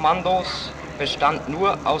Einsatzkommandos bestand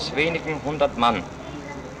nur aus wenigen 100 Mann.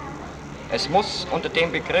 Es muss unter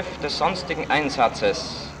dem Begriff des sonstigen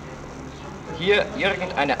Einsatzes hier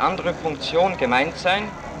irgendeine andere Funktion gemeint sein,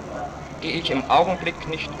 die ich im Augenblick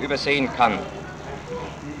nicht übersehen kann.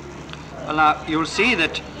 Well, now, you'll see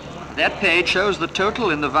that page shows the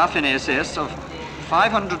total in the Waffen-SS of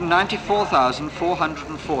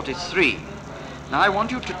 594,443. Now I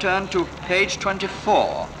want you to turn to page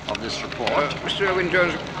 24 of this report. Mr.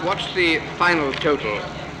 Owen-Jones, what's the final total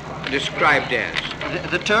described as?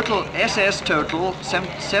 The total, SS total,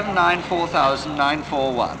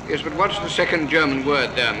 794,941. Yes, but what's the second German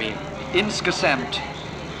word there mean? Insgesamt.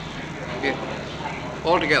 Yeah.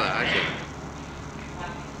 Altogether, I see.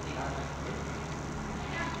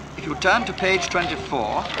 If you turn to page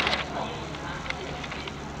 24,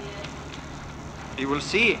 you will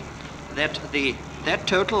see that that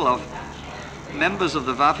total of members of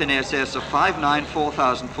the Waffen-SS of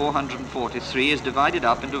 594,443 is divided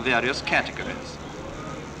up into various categories.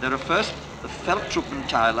 There are first the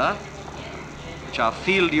Feldtruppenteile, which are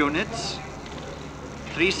field units,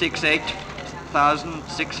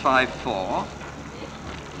 368,654.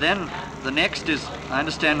 Then the next is, I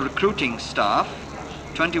understand, recruiting staff,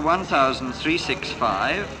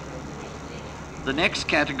 21,365. The next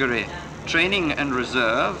category, training and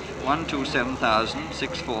reserve,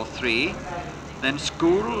 127,643. Then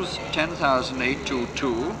schools,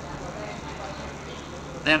 10,822.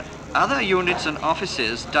 Then other units and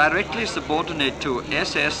offices directly subordinate to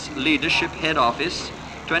SS Leadership Head Office,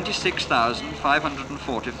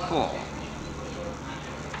 26,544.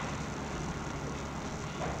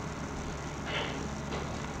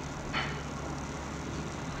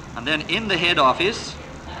 And then in the head office,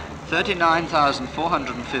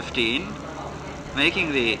 39,415,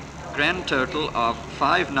 making the grand total of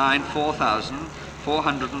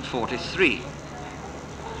 594,443.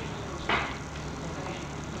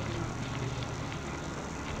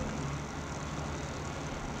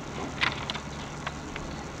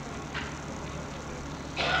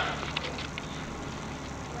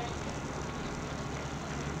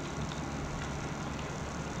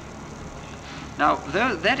 Now,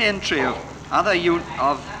 that entry of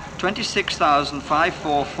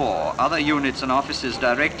 26,544 other units and offices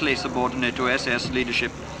directly subordinate to SS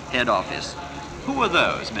Leadership Head Office. Who were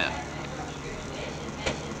those men?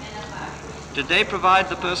 Did they provide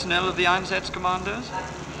the personnel of the Einsatzkommandos?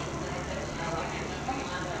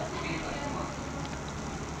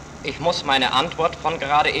 Ich muss meine Antwort von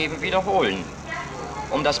gerade eben wiederholen.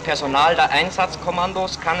 Um das Personal der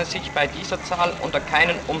Einsatzkommandos kann es sich bei dieser Zahl unter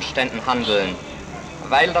keinen Umständen handeln,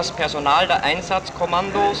 weil das Personal der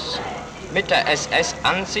Einsatzkommandos mit der SS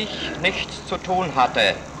an sich nichts zu tun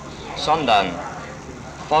hatte, sondern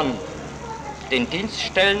von den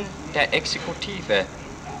Dienststellen der Exekutive,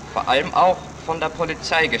 vor allem auch von der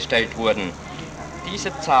Polizei gestellt wurden.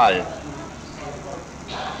 Diese Zahl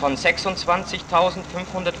von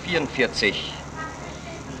 26.544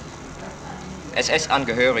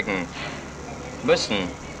 SS-Angehörigen müssen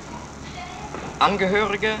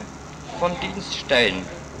Angehörige von Dienststellen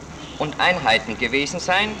und Einheiten gewesen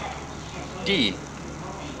sein, die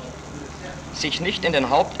sich nicht in den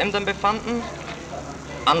Hauptämtern befanden,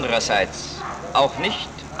 andererseits auch nicht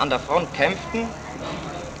an der Front kämpften,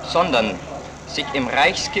 sondern sich im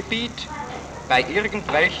Reichsgebiet bei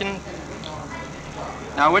irgendwelchen.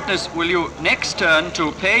 Now, witness, will you next turn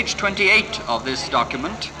to page 28 of this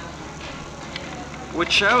document,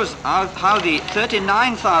 which shows how the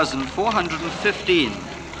 39,415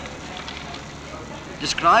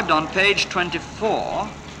 described on page 24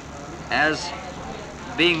 as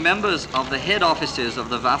being members of the head offices of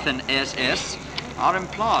the Waffen-SS are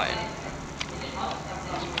implied.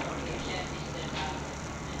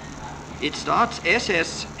 It starts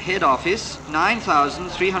SS head office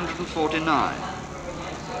 9,349.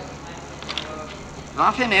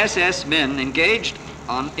 Waffen-SS men engaged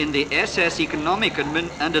in the SS economic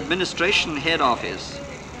and administration head office.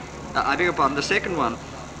 I beg your pardon, the second one.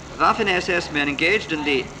 Waffen-SS men engaged in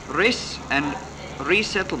the Res and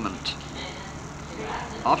Resettlement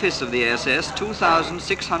office of the SS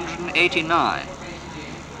 2,689.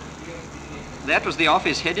 That was the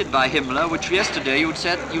office headed by Himmler, which yesterday you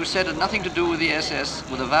said had nothing to do with the SS,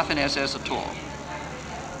 with the Waffen-SS at all.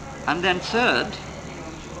 And then third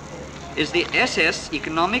is the SS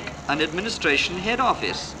Economic and Administration Head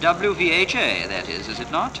Office, WVHA, that is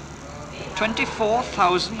it not?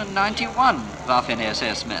 24,091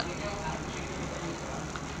 Waffen-SS men.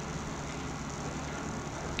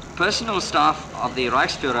 Personal staff of the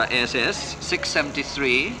Reichsführer SS,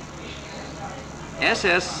 673.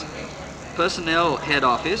 SS Personnel Head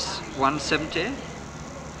Office, 170.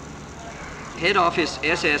 Head Office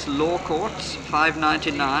SS Law Courts,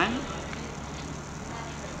 599.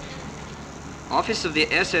 Office of the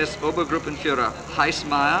SS Obergruppenführer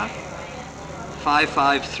Heissmeyer,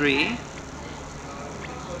 553.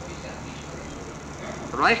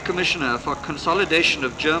 Reich Commissioner for Consolidation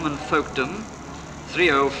of German Folkdom,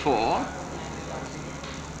 304.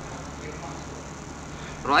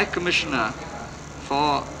 Reich Commissioner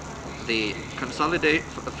for the Consolidation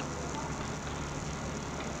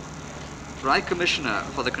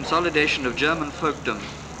of German Folkdom,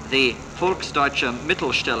 the Volksdeutsche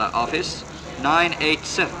Mittelstelle Office,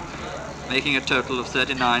 987, making a total of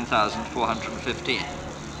 39,415.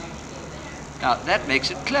 Now that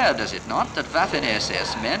makes it clear, does it not, that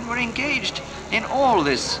Waffen-SS men were engaged in all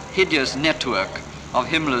this hideous network of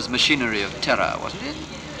Himmler's machinery of terror, wasn't it?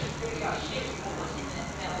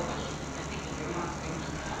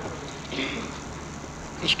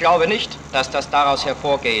 Ich glaube nicht, dass das daraus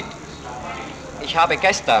hervorgeht. Ich habe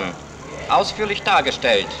gestern ausführlich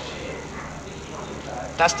dargestellt,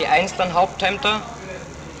 dass die einzelnen Hauptämter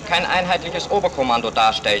kein einheitliches Oberkommando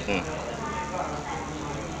darstellten.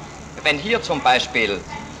 Wenn hier zum Beispiel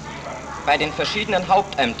bei den verschiedenen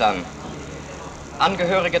Hauptämtern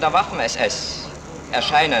Angehörige der Waffen-SS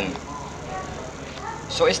erscheinen,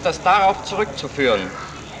 so ist das darauf zurückzuführen,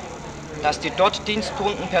 dass die dort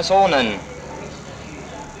diensttuenden Personen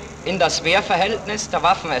in das Wehrverhältnis der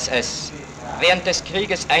Waffen-SS während des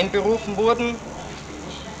Krieges einberufen wurden,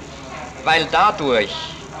 weil dadurch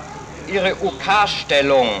ihre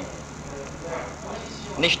UK-Stellung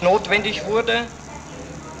nicht notwendig wurde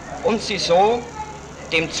und sie so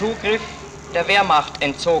dem Zugriff der Wehrmacht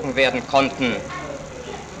entzogen werden konnten.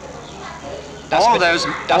 All those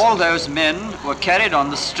men were carried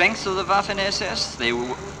on the strength of the Waffen-SS. They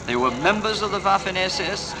were members of the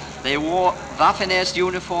Waffen-SS. They wore Waffen-SS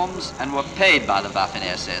uniforms and were paid by the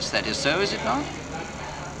Waffen-SS. That is so, is it not?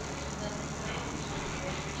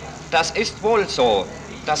 Das ist wohl so.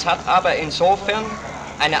 Das hat aber insofern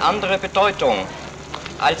eine andere Bedeutung,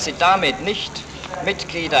 als sie damit nicht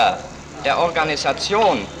Mitglieder der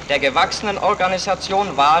Organisation, der gewachsenen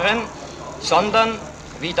Organisation waren, sondern,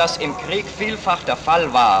 wie das im Krieg vielfach der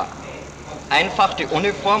Fall war, einfach die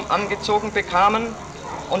Uniform angezogen bekamen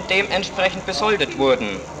und dementsprechend besoldet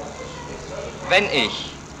wurden. Wenn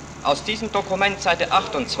ich aus diesem Dokument Seite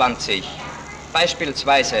 28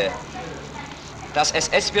 beispielsweise das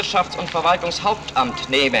SS-Wirtschafts- und Verwaltungshauptamt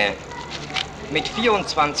nehme mit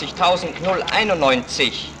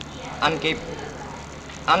 24.091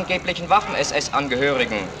 angeblichen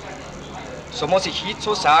Waffen-SS-Angehörigen, so muss ich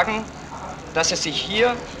hierzu sagen, dass es sich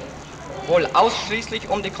hier wohl ausschließlich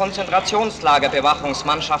um die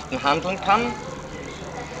Konzentrationslagerbewachungsmannschaften handeln kann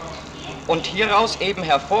und hieraus eben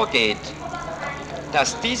hervorgeht,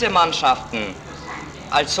 dass diese Mannschaften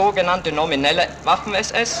als sogenannte nominelle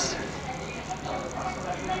Waffen-SS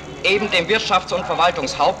eben dem Wirtschafts- und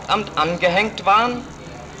Verwaltungshauptamt angehängt waren,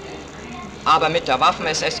 aber mit der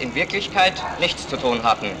Waffen-SS in Wirklichkeit nichts zu tun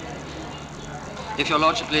hatten. If your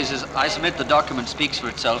Lordship pleases, I submit the document speaks for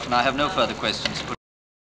itself and I have no further questions.